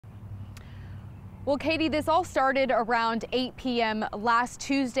Well, Katie, this all started around 8 p.m. last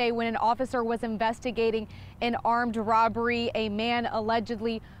Tuesday when an officer was investigating an armed robbery. A man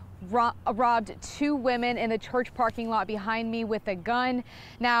allegedly robbed two women in the church parking lot behind me with a gun.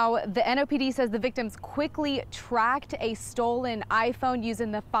 Now, the NOPD says the victims quickly tracked a stolen iPhone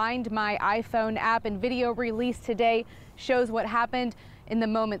using the Find My iPhone app, and video released today shows what happened in the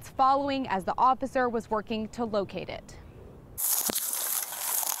moments following as the officer was working to locate it.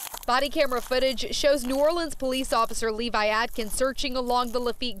 Body camera footage shows New Orleans police officer Levi Atkin searching along the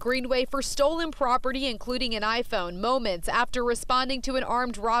Lafitte Greenway for stolen property, including an iPhone, moments after responding to an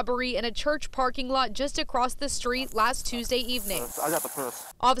armed robbery in a church parking lot just across the street last Tuesday evening. I got the purse.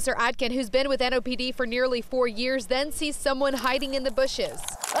 Officer Atkin, who's been with NOPD for nearly 4 years, then sees someone hiding in the bushes.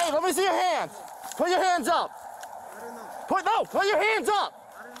 Hey, let me see your hands. Put your hands up. I don't know. Put your hands up.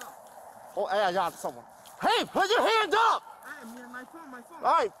 I don't know. Oh, hey, I got someone. Hey, put your hands up. My phone.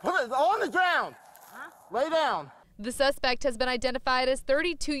 All right, put it on the ground. Huh? Lay down. The suspect has been identified as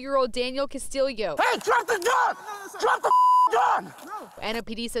 32-year-old Daniel Castillo. Hey, drop the gun! No, drop the gun! No.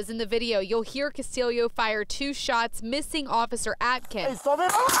 NOPD says in the video, you'll hear Castillo fire 2 shots, missing Officer Atkin, Hey, stop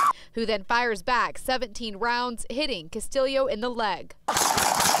it. who then fires back 17 rounds, hitting Castillo in the leg.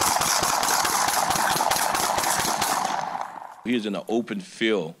 He is in an open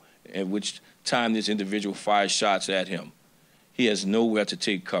field, at which time this individual fires shots at him. He has nowhere to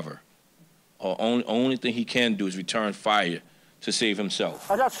take cover. Only thing he can do is return fire to save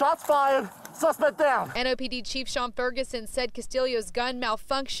himself. I got shots fired. Suspect down. NOPD Chief Shaun Ferguson said Castillo's gun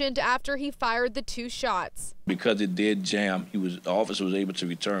malfunctioned after he fired the 2 shots. Because it did jam, the officer was able to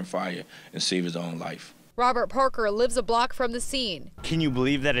return fire and save his own life. Robert Parker lives a block from the scene. Can you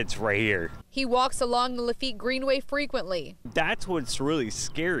believe that it's right here? He walks along the Lafitte Greenway frequently. That's what's really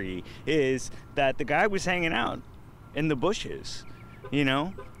scary, is that the guy was hanging out in the bushes, you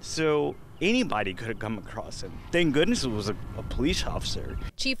know? So anybody could have come across him. Thank goodness it was a police officer.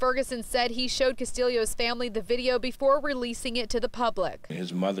 Chief Ferguson said he showed Castillo's family the video before releasing it to the public.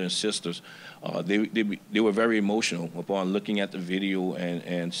 His mother and sisters, they were very emotional upon looking at the video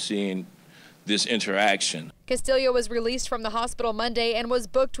and seeing this interaction. Castillo was released from the hospital Monday and was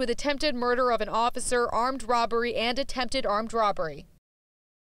booked with attempted murder of an officer, armed robbery, and attempted armed robbery.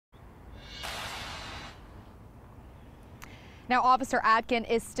 Now, Officer Atkin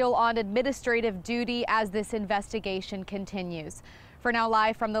is still on administrative duty as this investigation continues. For now,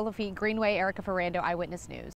 live from the Lafitte Greenway, Erica Ferrando, Eyewitness News.